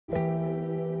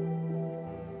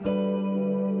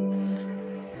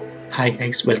Hi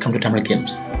guys, welcome to Tamil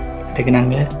games. இன்றைக்கு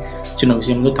நாங்கள் சின்ன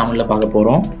விஷயம் வந்து தமிழில் பார்க்க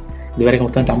போகிறோம். இது வரைக்கும்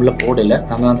மொத்தம் தமிழில் போடலை,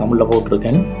 நான் தான் தமிழில்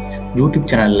போட்டிருக்கேன். யூடியூப்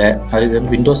சேனலில், அது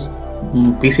வந்து விண்டோஸ்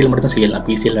பிசியில் மட்டும் செய்யலாம்,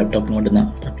 பிசியில் லேப்டாப்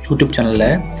மட்டும்தான். யூடியூப் சேனலில்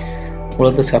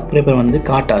உங்களுக்கு சப்ஸ்கிரைபர் வந்து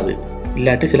காட்டாது,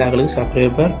 இல்லாட்டி சில ஆளுக்கு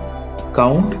சப்ஸ்கிரைபர்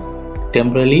கவுண்ட்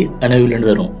டெம்பரரி அனவைலபிள்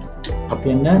வரும்.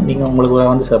 அப்படின்னா நீங்கள் உங்களுக்கு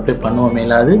வந்து சப்ஸ்கிரைப் பண்ணுவோமே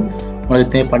இல்லாது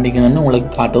உங்களுக்கு பண்ணிக்கணும்னு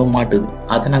உங்களுக்கு காட்டவும் மாட்டுது.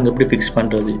 அதை நாங்கள் எப்படி ஃபிக்ஸ்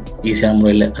பண்ணுறது ஈஸியான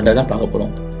முறையில் அதை தான் பார்க்க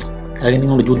போகிறோம். அதுக்கு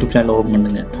நீங்கள் உங்களோட யூடியூப் சேனலை ஓப்பன்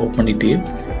பண்ணுங்கள். ஓப்பன் பண்ணிவிட்டு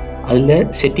அதில்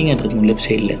செட்டிங் இருக்குங்க லெஃப்ட்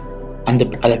சைடில்,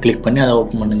 அதை கிளிக் பண்ணி அதை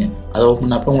ஓப்பன் பண்ணுங்கள். அதை ஓப்பன்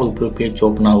பண்ண அப்புறம் உங்களுக்கு ஒரு பேஜ்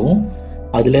ஓப்பன் ஆகும்.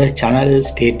 அதில் சேனல்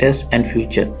ஸ்டேட்டஸ் அண்ட்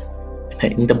ஃபியூச்சர்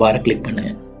இந்த பாரை கிளிக்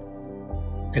பண்ணுங்கள்.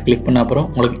 அதை கிளிக் பண்ண அப்புறம்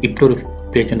உங்களுக்கு இப்படி ஒரு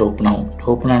பேஜ் வந்து ஓப்பன் ஆகும்.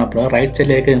 ஓப்பன் ஆன அப்புறம் ரைட்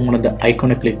சைடில் இருக்க உங்களோட இந்த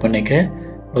ஐக்கானை கிளிக் பண்ணிக்க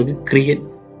உங்களுக்கு கிரியேட்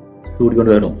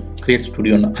ஸ்டுடியோன்னு வரும். கிரியேட்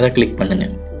ஸ்டுடியோன்னு அதை கிளிக்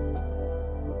பண்ணுங்கள்.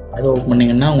 அதை ஓப்பன்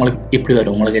பண்ணிங்கன்னா உங்களுக்கு இப்படி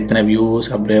வரும். உங்களுக்கு எத்தனை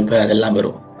வியூஸ் சப்ஸ்கிரைபர் அதெல்லாம்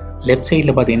வரும். லெஃப்ட்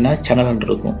சைடில் பார்த்தீங்கன்னா சேனல்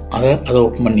இருக்கும். அதை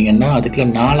ஓப்பன் பண்ணிங்கன்னா அதுக்குள்ள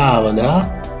 4ஆவதாக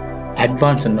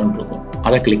அட்வான்ஸ் இருக்கும்.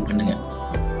 அதை கிளிக் பண்ணுங்கள்.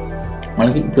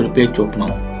 உங்களுக்கு இப்படி ஒரு பேஜ் ஓப்பன்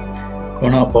ஆகும்.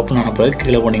 ஓப்பன் ஆன பிறகு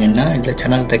கீழே போனீங்கன்னா இதில்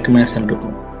சேனல் ரெக்கமெண்டேஷன்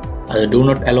இருக்கும். அது two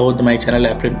not allow the my channel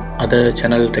அப்படின்னு அதை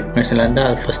சேனல் ரெக்கமெண்டேஷனில் இருந்தால்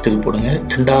அது ஃபஸ்ட்டுக்கு போடுங்க.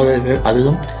 ரெண்டாவது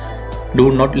அதுவும் டூ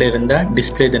நாட்டில் இருந்தால்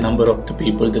display the number of the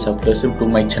people the subscribers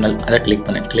to my channel அதை கிளிக்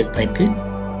பண்ணிட்டு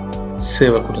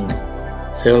சேவை கொடுங்க.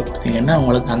 சேவை கொடுத்தீங்கன்னா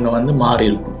உங்களுக்கு அங்கே வந்து மாறி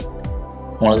இருக்கும்.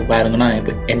 உங்களுக்கு பாருங்கன்னா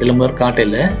இப்போ எந்த நம்பர்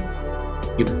காட்டையில்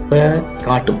இப்போ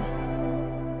காட்டும்,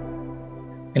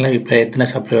 இல்லை இப்போ எத்தனை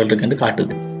சப்ஸ்கிரைபர் இருக்குன்னு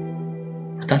காட்டுது.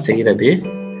 அதுதான் செய்கிறது.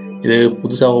 இது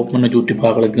புதுசாக ஓப்பன் பண்ண யூடியூப்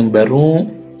ஆக்களுக்கும் வரும்,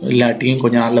 இல்லாட்டியும்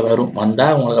கொஞ்சம் நாளில் வரும்.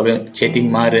 வந்தால் உங்களுக்கு அப்படியே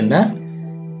செட்டிங் மாதிரி இருந்தால்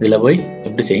இதில் போய்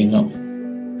எப்படி செய்யணும்.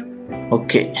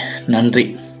 ஓகே, நன்றி.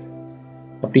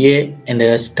 அப்படியே இந்த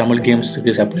தமிழ்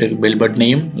கேம்ஸுக்கு சப்ஸ்கிரைப் பெல்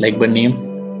பட்டனையும் லைக் பட்டனையும்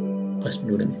ப்ரெஸ்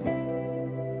பண்ணி விடுங்க.